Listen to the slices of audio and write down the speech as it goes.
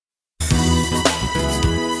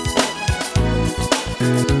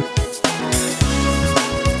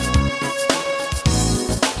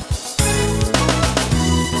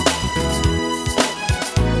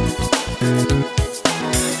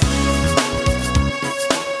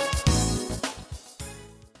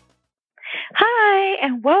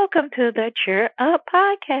welcome to the Cheer Up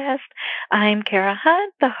Podcast. I'm Kara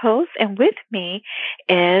Hunt, the host, and with me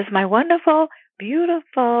is my wonderful,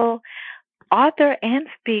 beautiful author and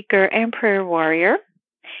speaker and prayer warrior,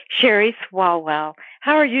 Sherry Swalwell.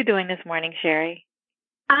 How are you doing this morning, Sherry?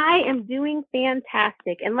 I am doing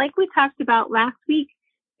fantastic. And like we talked about last week,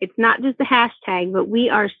 it's not just a hashtag, but we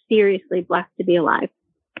are seriously blessed to be alive.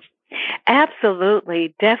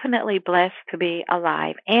 Absolutely. Definitely blessed to be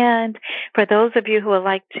alive. And for those of you who would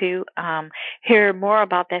like to hear more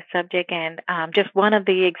about that subject and just one of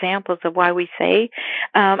the examples of why we say,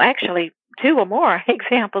 actually, two or more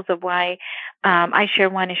examples of why I share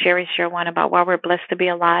one and Sherry share one about why we're blessed to be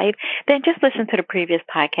alive, then just listen to the previous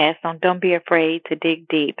podcast on Don't Be Afraid to Dig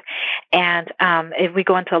Deep. And if we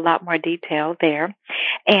go into a lot more detail there.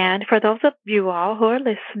 And for those of you all who are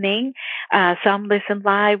listening, some listen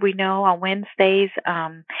live, we know on Wednesdays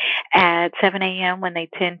at 7 a.m. when they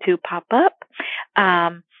tend to pop up.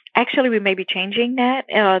 Actually, we may be changing that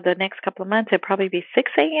the next couple of months. It'll probably be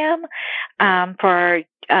 6 a.m. For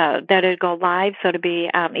that it'll go live, so to be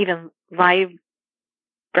even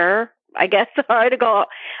live-er, I guess, or to go,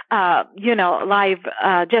 live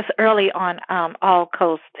just early on all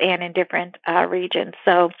coasts and in different regions.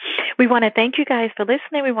 So we want to thank you guys for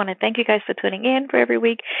listening. We want to thank you guys for tuning in for every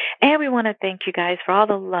week. And we want to thank you guys for all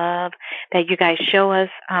the love that you guys show us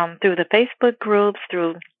through the Facebook groups,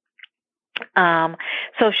 through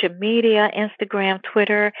social media, Instagram,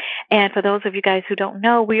 Twitter. And for those of you guys who don't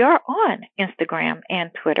know, we are on Instagram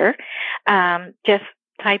and Twitter. Just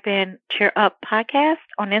type in Cheer Up Podcast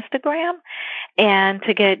on Instagram and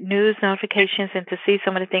to get news notifications and to see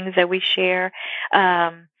some of the things that we share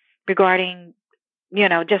regarding,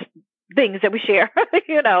 just things that we share,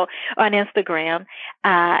 on Instagram.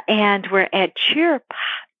 And we're at Cheer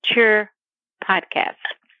Podcast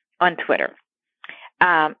on Twitter.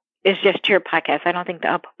 It's just Cheer Podcast. I don't think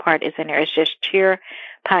the upper part is in there. It's just Cheer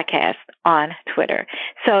Podcast on Twitter.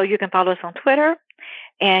 So you can follow us on Twitter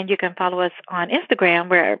and you can follow us on Instagram.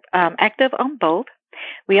 We're active on both.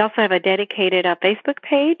 We also have a dedicated Facebook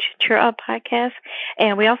page, Cheer Up Podcast,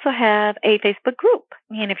 and we also have a Facebook group.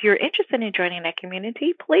 And if you're interested in joining that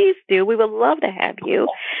community, please do. We would love to have you.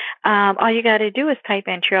 All you got to do is type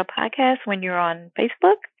in Cheer Up Podcast when you're on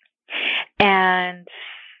Facebook and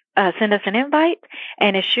send us an invite,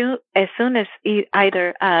 and as soon as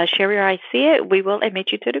either Sherry or I see it, we will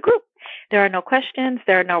admit you to the group. There are no questions,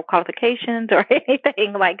 there are no qualifications or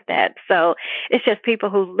anything like that. So it's just people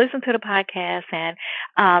who listen to the podcast, and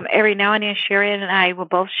every now and then Sherry and I will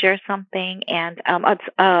both share something, and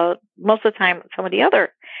most of the time some of the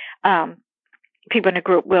other people in the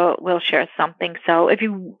group will share something. So if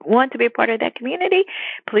you want to be a part of that community,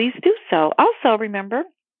 please do so. Also, remember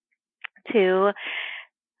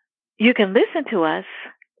you can listen to us,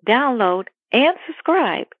 download, and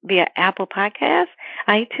subscribe via Apple Podcasts,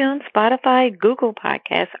 iTunes, Spotify, Google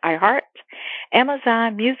Podcasts, iHeart,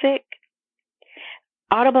 Amazon Music,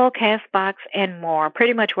 Audible, CastBox, and more.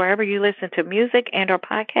 Pretty much wherever you listen to music and or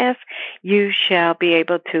podcasts, you shall be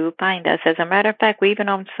able to find us. As a matter of fact, we even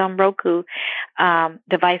on some Roku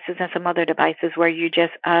devices and some other devices where you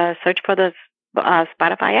just search for the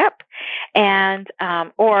Spotify app and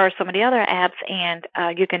or some of the other apps, and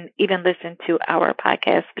you can even listen to our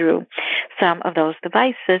podcast through some of those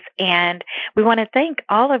devices. And we want to thank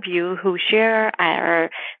all of you who share our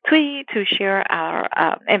tweets, who share our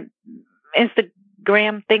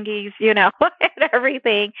Instagram thingies, and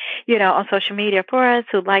everything, on social media for us,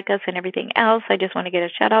 who like us and everything else. I just want to get a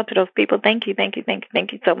shout out to those people. Thank you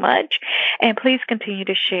so much. And please continue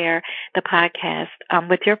to share the podcast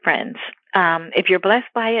with your friends. If you're blessed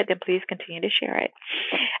by it, then please continue to share it.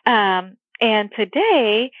 And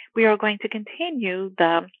today we are going to continue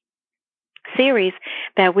the series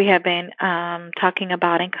that we have been talking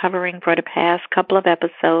about and covering for the past couple of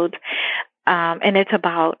episodes. And it's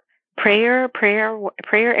about prayer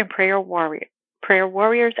and prayer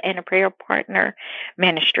warriors and a prayer partner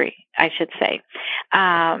ministry, I should say.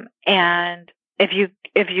 And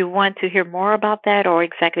if you want to hear more about that, or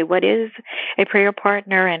exactly what is a prayer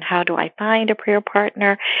partner and how do I find a prayer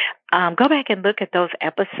partner, go back and look at those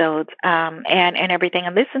episodes and everything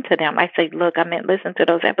and listen to them. I say, listen to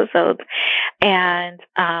those episodes. And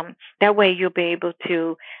that way you'll be able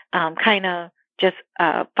to kind of just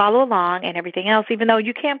follow along and everything else, even though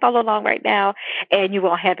you can't follow along right now and you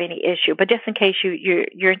won't have any issue. But just in case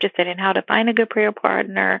you're interested in how to find a good prayer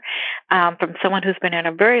partner from someone who's been in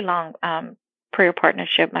a very long prayer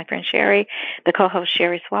partnership, my friend Sherry, the co-host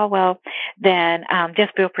Sherry Swalwell, then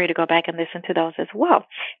just feel free to go back and listen to those as well.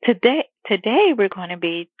 Today we're going to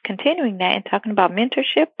be continuing that and talking about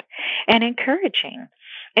mentorship and encouraging.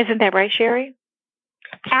 Isn't that right, Sherry?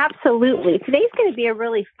 Absolutely. Today's going to be a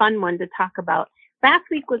really fun one to talk about. Last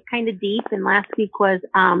week was kind of deep, and last week was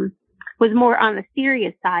more on the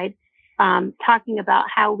serious side, talking about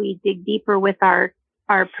how we dig deeper with our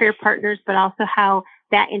prayer partners, but also how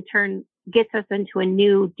that in turn gets us into a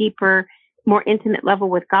new, deeper, more intimate level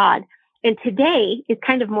with God. And today is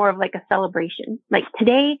kind of more of like a celebration. Like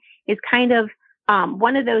today is kind of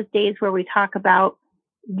one of those days where we talk about,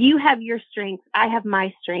 you have your strengths, I have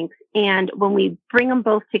my strengths. And when we bring them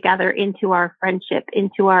both together into our friendship,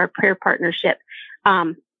 into our prayer partnership,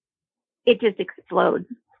 it just explodes.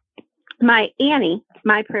 My Annie,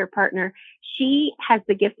 my prayer partner, she has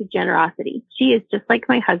the gift of generosity. She is just like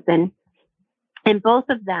my husband. And both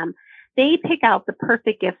of them, they pick out the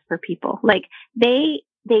perfect gifts for people. Like they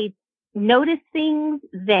notice things.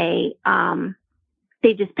 They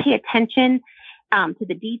just pay attention to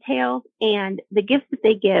the details, and the gifts that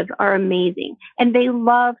they give are amazing. And they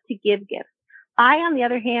love to give gifts. I, on the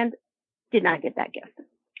other hand, did not get that gift.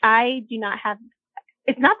 I do not have,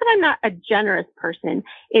 it's not that I'm not a generous person.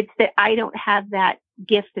 It's that I don't have that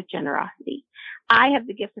gift of generosity. I have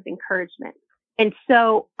the gift of encouragement. And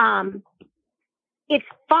so, it's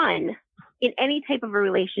fun in any type of a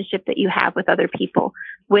relationship that you have with other people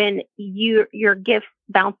when your gifts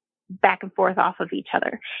bounce back and forth off of each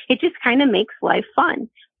other. It just kind of makes life fun.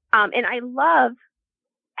 And I love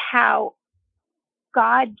how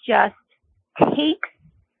God just takes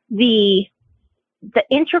the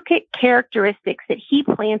intricate characteristics that he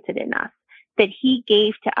planted in us, that he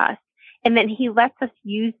gave to us, and then he lets us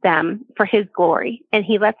use them for his glory, and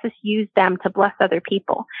he lets us use them to bless other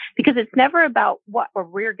people, because it's never about what or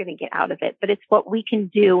we're going to get out of it, but it's what we can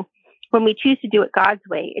do when we choose to do it God's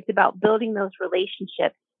way. It's about building those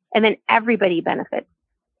relationships, and then everybody benefits.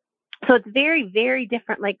 So it's very, very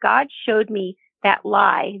different. Like God showed me that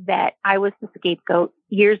lie that I was the scapegoat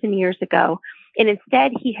years and years ago. And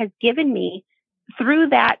instead he has given me, through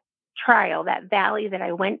that trial, that valley that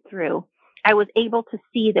I went through, I was able to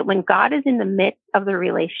see that when God is in the midst of the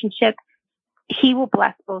relationship, he will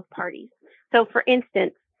bless both parties. So for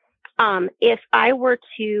instance, if I were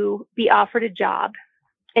to be offered a job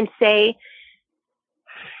and say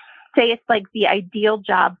it's like the ideal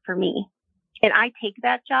job for me, and I take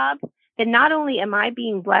that job, then not only am I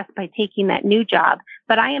being blessed by taking that new job,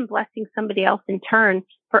 but I am blessing somebody else in turn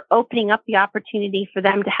for opening up the opportunity for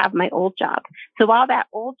them to have my old job. So while that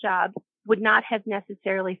old job would not have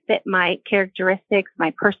necessarily fit my characteristics,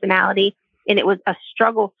 my personality, and it was a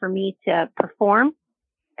struggle for me to perform,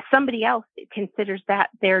 somebody else considers that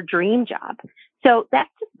their dream job. So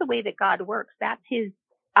that's just the way that God works. That's his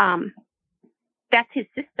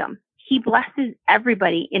system. He blesses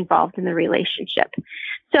everybody involved in the relationship.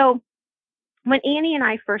 So when Annie and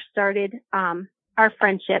I first started our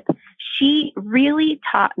friendship, she really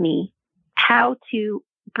taught me how to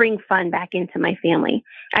bring fun back into my family.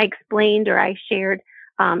 I explained, or I shared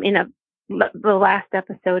in the last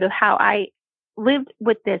episode, of how I lived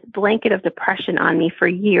with this blanket of depression on me for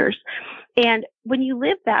years. And when you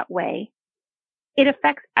live that way, it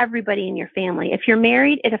affects everybody in your family. If you're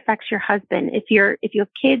married, it affects your husband. If you have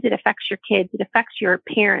kids, it affects your kids. It affects your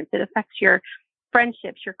parents. It affects your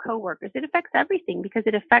friendships, your coworkers. It affects everything, because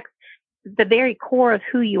it affects the very core of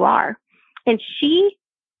who you are. And she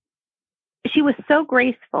was so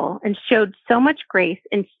graceful and showed so much grace,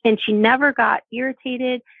 and she never got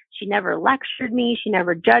irritated. She never lectured me. She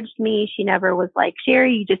never judged me. She never was like,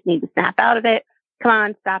 Sherry, you just need to snap out of it. Come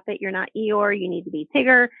on, stop it. You're not Eeyore. You need to be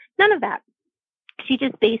Tigger. None of that. She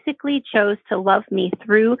just basically chose to love me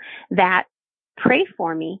through that, pray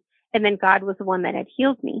for me. And then God was the one that had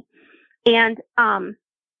healed me. And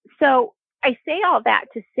so I say all that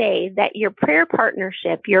to say that your prayer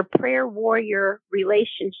partnership, your prayer warrior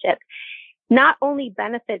relationship, not only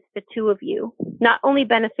benefits the two of you, not only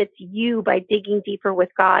benefits you by digging deeper with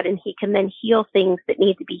God, and he can then heal things that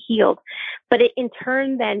need to be healed, but it in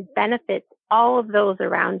turn then benefits all of those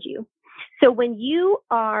around you. So when you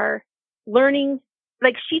are learning,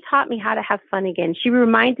 like she taught me how to have fun again. She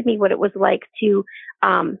reminded me what it was like to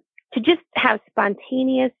just have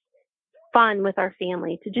spontaneous fun with our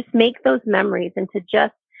family, to just make those memories, and to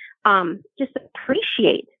just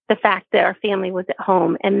appreciate the fact that our family was at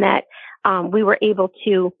home, and that we were able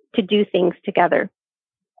to do things together.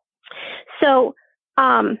 So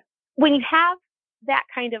when you have that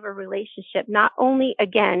kind of a relationship, not only,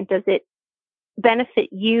 again, does it benefit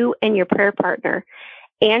you and your prayer partner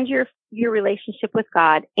and your relationship with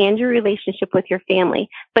God and your relationship with your family,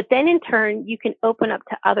 but then in turn, you can open up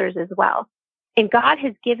to others as well. And God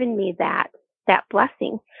has given me that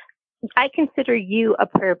blessing. I consider you a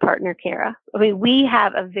prayer partner, Kara. I mean, we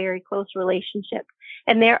have a very close relationship,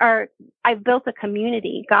 and I've built a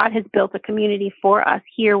community. God has built a community for us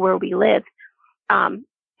here where we live. And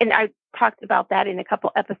I talked about that in a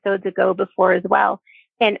couple episodes ago before as well.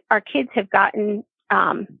 And our kids have gotten,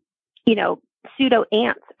 pseudo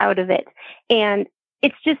aunts out of it. And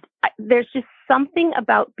it's just, there's just something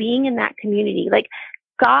about being in that community. Like,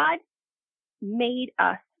 God made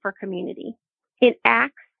us for community. In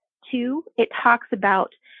Acts 2, it talks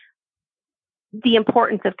about the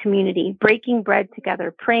importance of community, breaking bread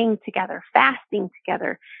together, praying together, fasting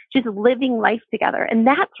together, just living life together. And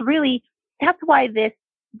that's why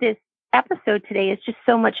this episode today is just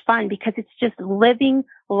so much fun, because it's just living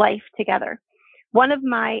life together. One of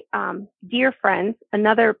my dear friends,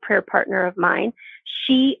 another prayer partner of mine,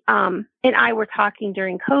 she and I were talking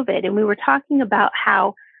during COVID, and we were talking about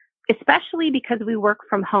how, especially because we work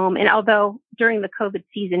from home, and although during the COVID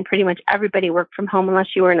season, pretty much everybody worked from home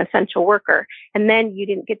unless you were an essential worker, and then you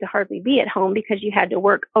didn't get to hardly be at home because you had to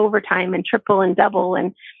work overtime and triple and double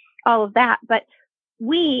and all of that. But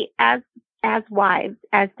we, as wives,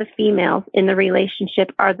 as the females in the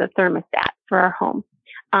relationship, are the thermostat for our home.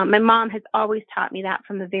 My mom has always taught me that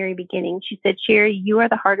from the very beginning. She said, Sherry, you are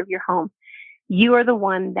the heart of your home. You are the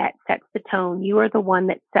one that sets the tone. You are the one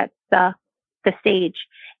that sets the stage.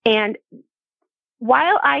 And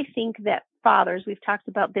while I think that fathers, we've talked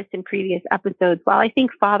about this in previous episodes, while I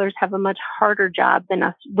think fathers have a much harder job than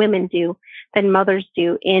us women do, than mothers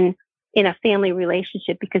do in a family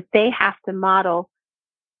relationship, because they have to model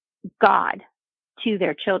God to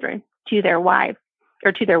their children, to their wives,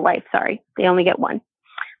 or to their wife, sorry. They only get one.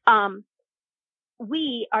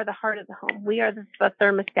 We are the heart of the home. We are the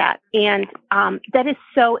thermostat. And that is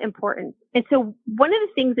so important. And so one of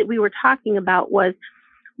the things that we were talking about was,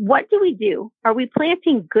 what do we do? Are we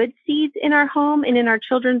planting good seeds in our home and in our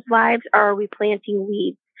children's lives, or are we planting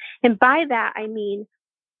weeds? And by that, I mean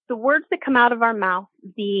the words that come out of our mouth,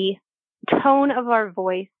 the tone of our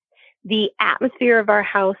voice, the atmosphere of our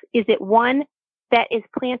house. Is it one that is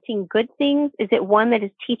planting good things? Is it one that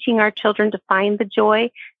is teaching our children to find the joy,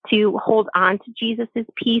 to hold on to Jesus's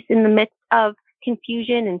peace in the midst of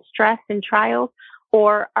confusion and stress and trials?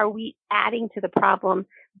 Or are we adding to the problem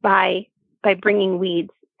by bringing weeds,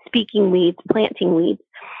 speaking weeds, planting weeds?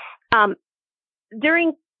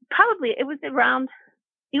 During probably, it was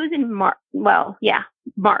in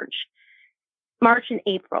March and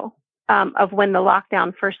April of when the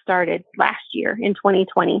lockdown first started last year in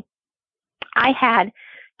 2020. I had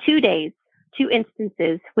 2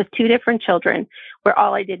 instances with 2 different children where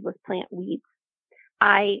all I did was plant weeds.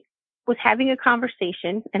 I was having a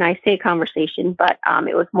conversation, and I say conversation, but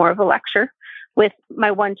it was more of a lecture with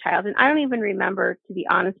my one child. And I don't even remember, to be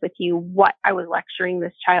honest with you, what I was lecturing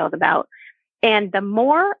this child about. And the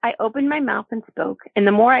more I opened my mouth and spoke, and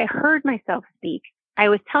the more I heard myself speak, I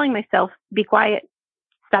was telling myself, be quiet,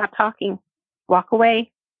 stop talking, walk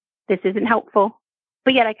away. This isn't helpful.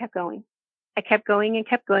 But yet I kept going. I kept going and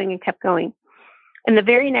kept going and kept going. And the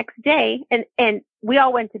very next day, and we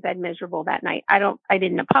all went to bed miserable that night. I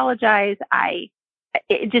didn't apologize.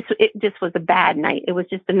 It just was a bad night. It was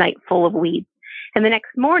just a night full of weeds. And the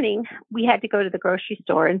next morning we had to go to the grocery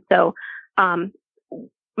store. And so,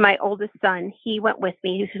 my oldest son, he went with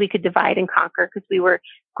me so we could divide and conquer, because we were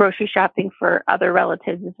grocery shopping for other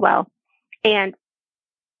relatives as well. And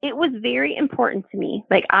it was very important to me.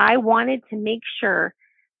 Like, I wanted to make sure.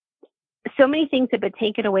 So many things had been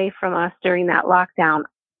taken away from us during that lockdown.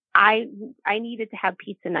 I needed to have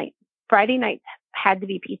pizza night. Friday nights had to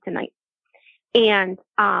be pizza night. And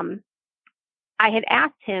I had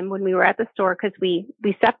asked him when we were at the store, because we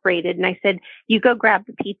separated, and I said, you go grab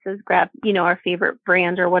the pizzas, grab, our favorite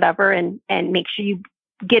brand or whatever, and make sure you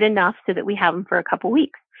get enough so that we have them for a couple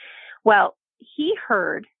weeks. Well, he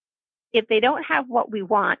heard, if they don't have what we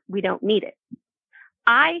want, we don't need it.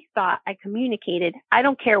 I thought I communicated, I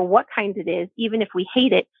don't care what kind it is, even if we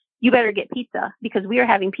hate it, you better get pizza, because we are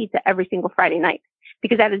having pizza every single Friday night,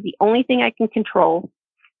 because that is the only thing I can control.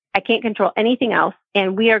 I can't control anything else,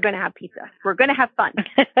 and we are going to have pizza. We're going to have fun,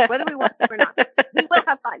 whether we want to or not. We will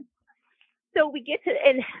have fun. So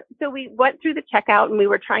we went through the checkout, and we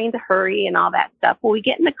were trying to hurry and all that stuff. Well, we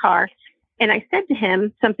get in the car, and I said to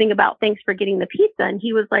him something about, thanks for getting the pizza, and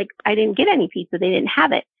he was like, I didn't get any pizza. They didn't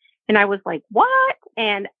have it. And I was like, what?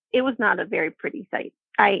 And it was not a very pretty sight,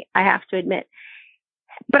 I have to admit.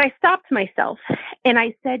 But I stopped myself, and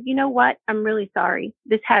I said, you know what? I'm really sorry.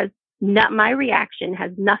 My reaction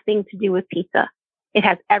has nothing to do with pizza. It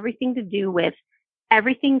has everything to do with,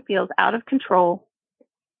 everything feels out of control.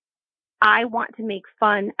 I want to make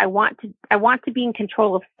fun. I want to be in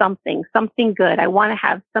control of something good. I want to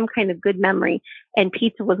have some kind of good memory, and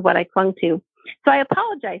pizza was what I clung to. So I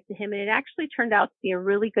apologized to him, and it actually turned out to be a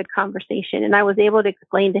really good conversation. And I was able to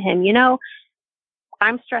explain to him,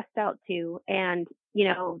 I'm stressed out too. And,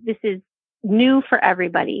 this is new for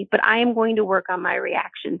everybody, but I am going to work on my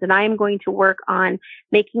reactions, and I am going to work on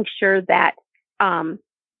making sure that,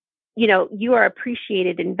 you are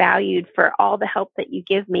appreciated and valued for all the help that you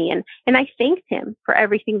give me. And I thanked him for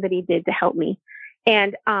everything that he did to help me.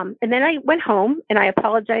 And then I went home and I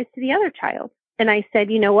apologized to the other child. And I said,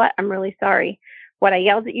 you know what? I'm really sorry. What I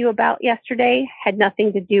yelled at you about yesterday had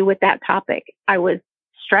nothing to do with that topic. I was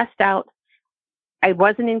stressed out. I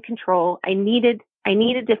wasn't in control. I needed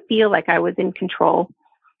to feel like I was in control.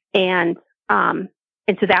 And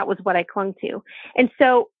so that was what I clung to. And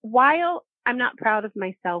so while I'm not proud of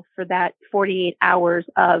myself for that 48 hours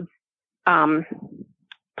of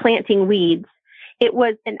planting weeds, it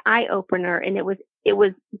was an eye opener, and it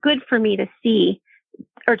was good for me to see,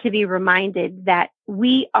 or to be reminded, that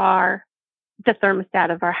we are the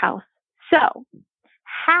thermostat of our house. So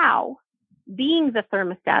how, being the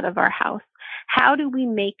thermostat of our house, how do we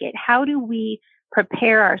make it? How do we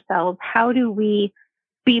prepare ourselves? How do we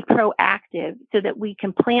be proactive so that we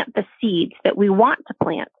can plant the seeds that we want to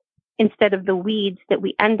plant, instead of the weeds that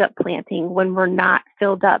we end up planting when we're not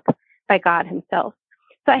filled up by God himself?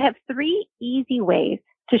 So I have 3 easy ways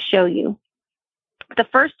to show you. The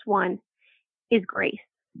first one is grace.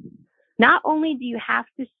 Not only do you have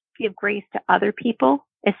to give grace to other people,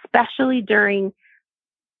 especially during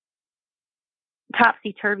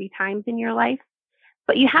topsy-turvy times in your life,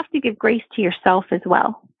 but you have to give grace to yourself as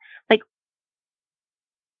well. Like,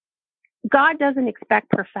 God doesn't expect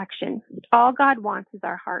perfection. All God wants is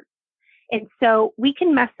our heart. And so we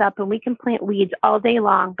can mess up and we can plant weeds all day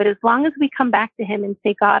long, but as long as we come back to him and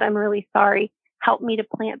say, God, I'm really sorry. Help me to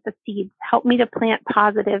plant the seeds. Help me to plant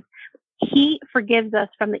positive. He forgives us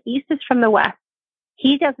from the east as from the west.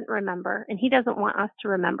 He doesn't remember, and he doesn't want us to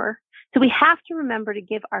remember. So we have to remember to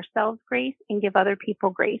give ourselves grace and give other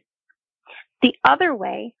people grace. The other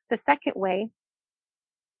way, the second way,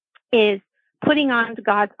 is putting on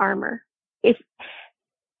God's armor. If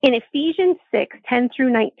in Ephesians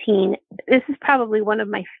 6:10-19, this is probably one of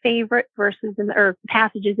my favorite verses or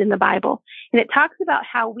passages in the Bible. And it talks about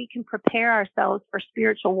how we can prepare ourselves for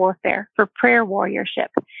spiritual warfare, for prayer warriorship,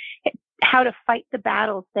 how to fight the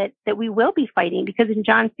battles that we will be fighting. Because in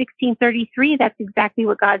John 16:33, that's exactly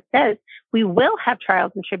what God says. We will have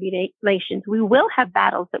trials and tribulations. We will have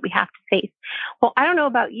battles that we have to face. Well, I don't know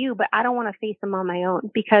about you, but I don't want to face them on my own,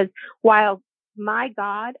 because while my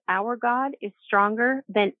God, our God, is stronger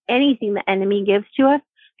than anything the enemy gives to us,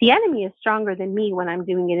 the enemy is stronger than me when I'm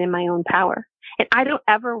doing it in my own power. And I don't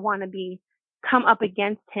ever want to come up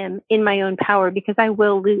against him in my own power, because I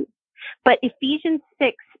will lose. But Ephesians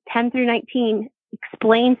 6:10-19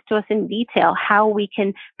 explains to us in detail how we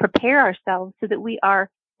can prepare ourselves so that we are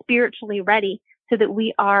spiritually ready, so that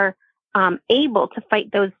we are able to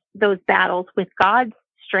fight those battles with God's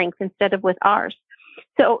strength instead of with ours.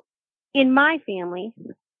 So in my family,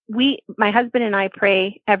 my husband and I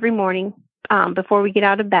pray every morning before we get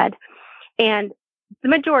out of bed. And the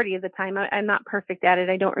majority of the time, I'm not perfect at it.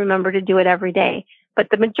 I don't remember to do it every day. But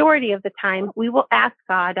the majority of the time, we will ask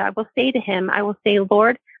God. I will say to him,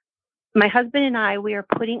 Lord, my husband and I, we are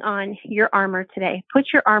putting on your armor today.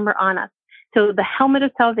 Put your armor on us. So the helmet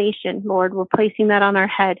of salvation, Lord, we're placing that on our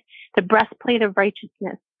head. The breastplate of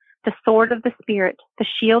righteousness, the sword of the Spirit, the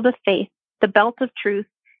shield of faith, the belt of truth,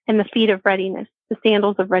 and the feet of readiness, the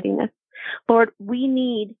sandals of readiness. Lord, we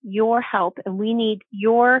need your help, and we need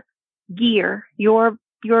your gear, your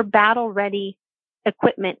battle-ready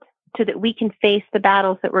equipment, so that we can face the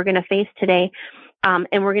battles that we're going to face today, and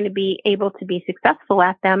we're going to be able to be successful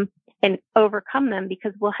at them and overcome them,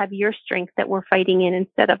 because we'll have your strength that we're fighting in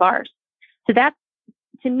instead of ours. So that's,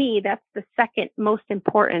 to me, that's the second most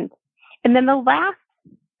important. And then the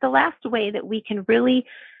last way that we can really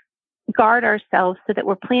guard ourselves so that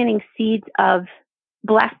we're planting seeds of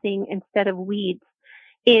blessing instead of weeds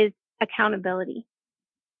is accountability.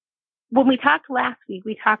 When we talked last week,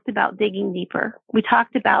 we talked about digging deeper. We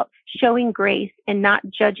talked about showing grace and not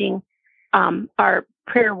judging our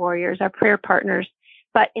prayer warriors, our prayer partners,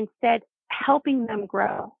 but instead helping them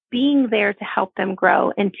grow, being there to help them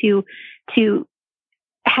grow, and to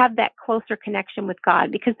have that closer connection with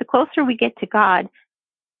God. Because the closer we get to God,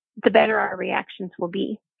 the better our reactions will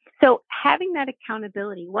be. So having that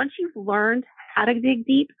accountability, once you've learned how to dig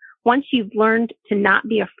deep, once you've learned to not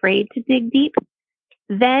be afraid to dig deep,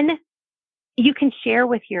 then you can share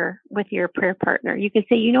with your prayer partner. You can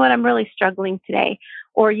say, you know what, I'm really struggling today.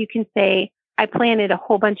 Or you can say, I planted a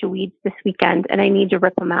whole bunch of weeds this weekend and I need to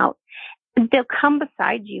rip them out. They'll come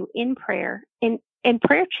beside you in prayer, and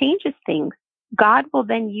prayer changes things. God will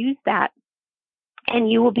then use that, and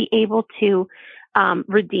you will be able to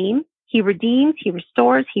redeem. He redeems, he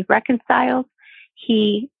restores, he reconciles,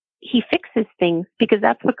 he fixes things, because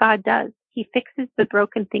that's what God does. He fixes the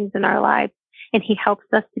broken things in our lives, and he helps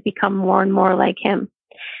us to become more and more like him.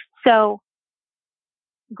 So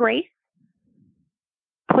grace,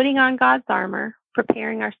 putting on God's armor,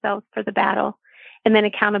 preparing ourselves for the battle, and then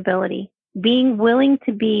accountability, being willing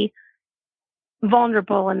to be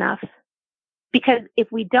vulnerable enough. Because if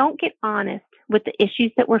we don't get honest with the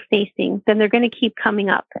issues that we're facing, then they're going to keep coming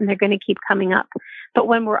up, and they're going to keep coming up. But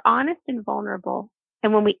when we're honest and vulnerable,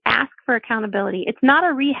 and when we ask for accountability, it's not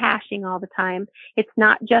a rehashing all the time. It's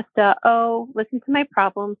not just listen to my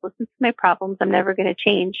problems, I'm never going to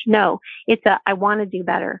change. No, it's I want to do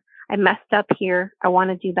better. I messed up here. I want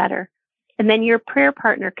to do better. And then your prayer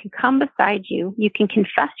partner can come beside you. You can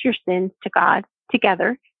confess your sins to God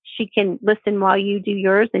together. She can listen while you do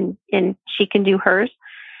yours, and she can do hers.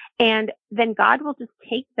 And then God will just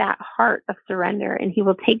take that heart of surrender, and he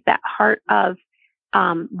will take that heart of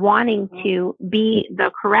wanting to be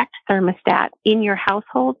the correct thermostat in your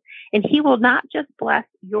household. And he will not just bless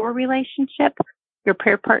your relationship, your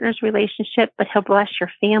prayer partner's relationship, but he'll bless your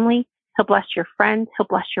family. He'll bless your friends. He'll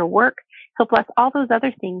bless your work. He'll bless all those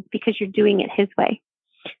other things, because you're doing it his way.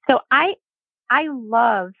 So I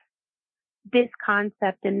love this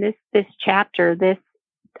concept and this chapter, this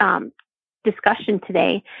discussion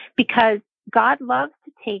today, because God loves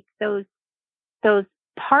to take those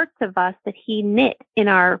parts of us that he knit in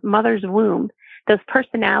our mother's womb, those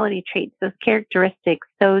personality traits, those characteristics,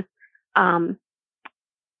 those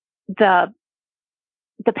the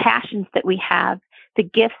passions that we have, the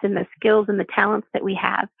gifts and the skills and the talents that we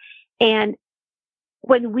have. And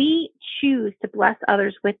when we choose to bless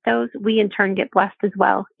others with those, we in turn get blessed as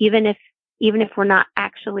well, even if we're not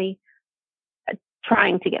actually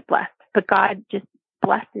trying to get blessed. But God just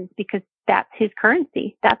blesses, because that's his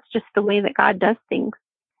currency. That's just the way that God does things.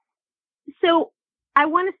 So I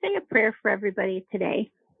want to say a prayer for everybody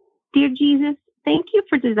today. Dear Jesus, thank you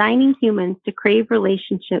for designing humans to crave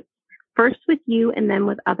relationships, first with you and then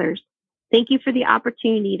with others. Thank you for the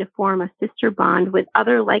opportunity to form a sister bond with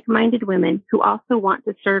other like-minded women who also want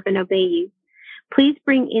to serve and obey you. Please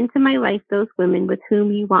bring into my life those women with whom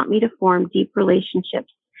you want me to form deep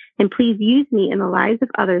relationships. And please use me in the lives of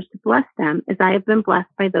others to bless them, as I have been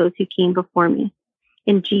blessed by those who came before me.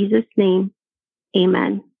 In Jesus' name,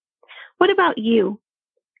 amen. What about you?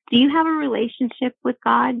 Do you have a relationship with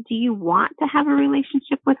God? Do you want to have a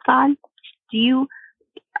relationship with God?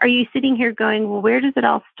 Are you sitting here going, well, where does it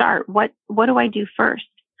all start? What do I do first?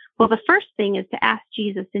 Well, the first thing is to ask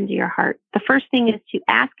Jesus into your heart. The first thing is to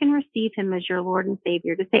ask and receive him as your Lord and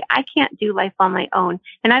Savior, to say, I can't do life on my own,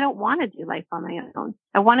 and I don't want to do life on my own.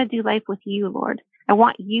 I want to do life with you, Lord. I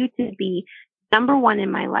want you to be number one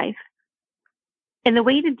in my life. And the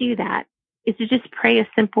way to do that is to just pray a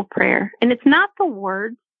simple prayer. And it's not the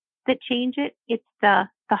words that change it, it's the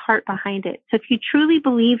heart behind it. So if you truly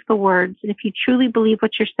believe the words, and if you truly believe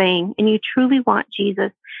what you're saying, and you truly want Jesus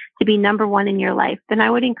to be number one in your life, then I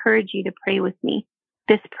would encourage you to pray with me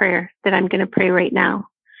this prayer that I'm going to pray right now.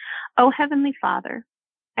 Oh, Heavenly Father,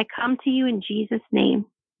 I come to you in Jesus' name.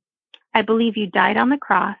 I believe you died on the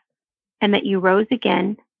cross, and that you rose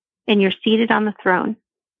again, and you're seated on the throne.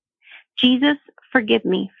 Jesus, forgive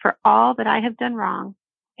me for all that I have done wrong,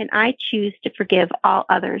 and I choose to forgive all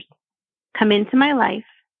others. Come into my life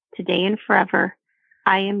today and forever.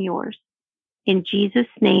 I am yours. In Jesus'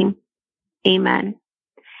 name, amen.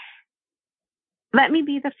 Let me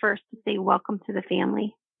be the first to say welcome to the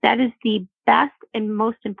family. That is the best and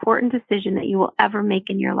most important decision that you will ever make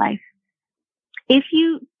in your life. If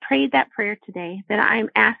you prayed that prayer today, then I'm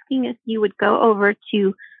asking if you would go over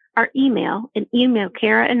to our email and email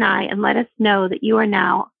Kara and I and let us know that you are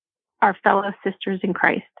now our fellow sisters in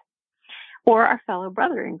Christ or our fellow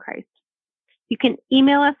brother in Christ. You can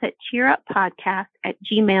email us at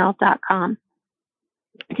cheeruppodcast@gmail.com.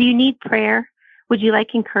 Do you need prayer? Would you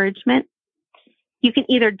like encouragement? You can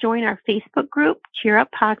either join our Facebook group, Cheer Up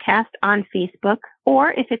Podcast on Facebook,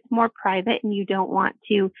 or if it's more private and you don't want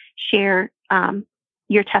to share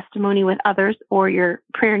your testimony with others or your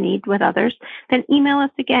prayer needs with others, then email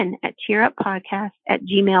us again at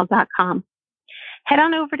cheeruppodcast@gmail.com. Head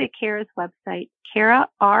on over to Kara's website,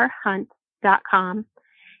 kararhunt.com,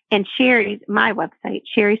 and Sherry's, my website,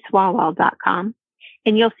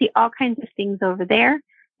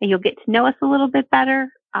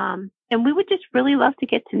 And we would just really love to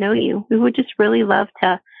get to know you. We would just really love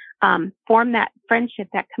to form that friendship,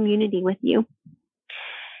 that community with you.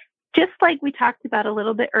 Just like we talked about a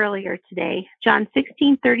little bit earlier today, John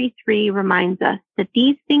 16:33 reminds us that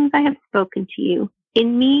these things I have spoken to you.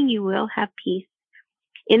 In me you will have peace.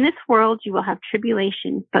 In this world you will have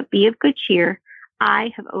tribulation, but be of good cheer.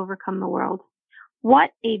 I have overcome the world.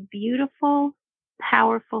 What a beautiful,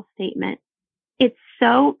 powerful statement. It's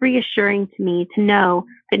so reassuring to me to know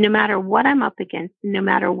that no matter what I'm up against, no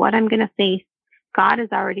matter what I'm going to face, God has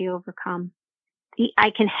already overcome. I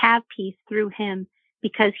can have peace through him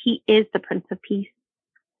because he is the Prince of Peace.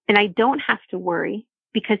 And I don't have to worry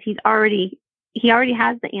because he already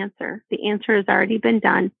has the answer. The answer has already been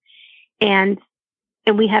done. And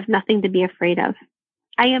we have nothing to be afraid of.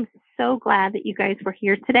 I am so glad that you guys were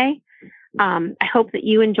here today. I hope that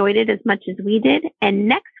you enjoyed it as much as we did. And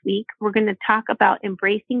next week, we're going to talk about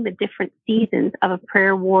embracing the different seasons of a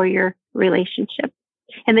prayer warrior relationship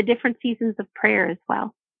and the different seasons of prayer as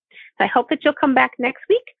well. So I hope that you'll come back next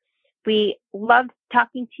week. We loved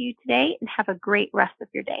talking to you today and have a great rest of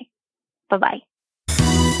your day. Bye-bye.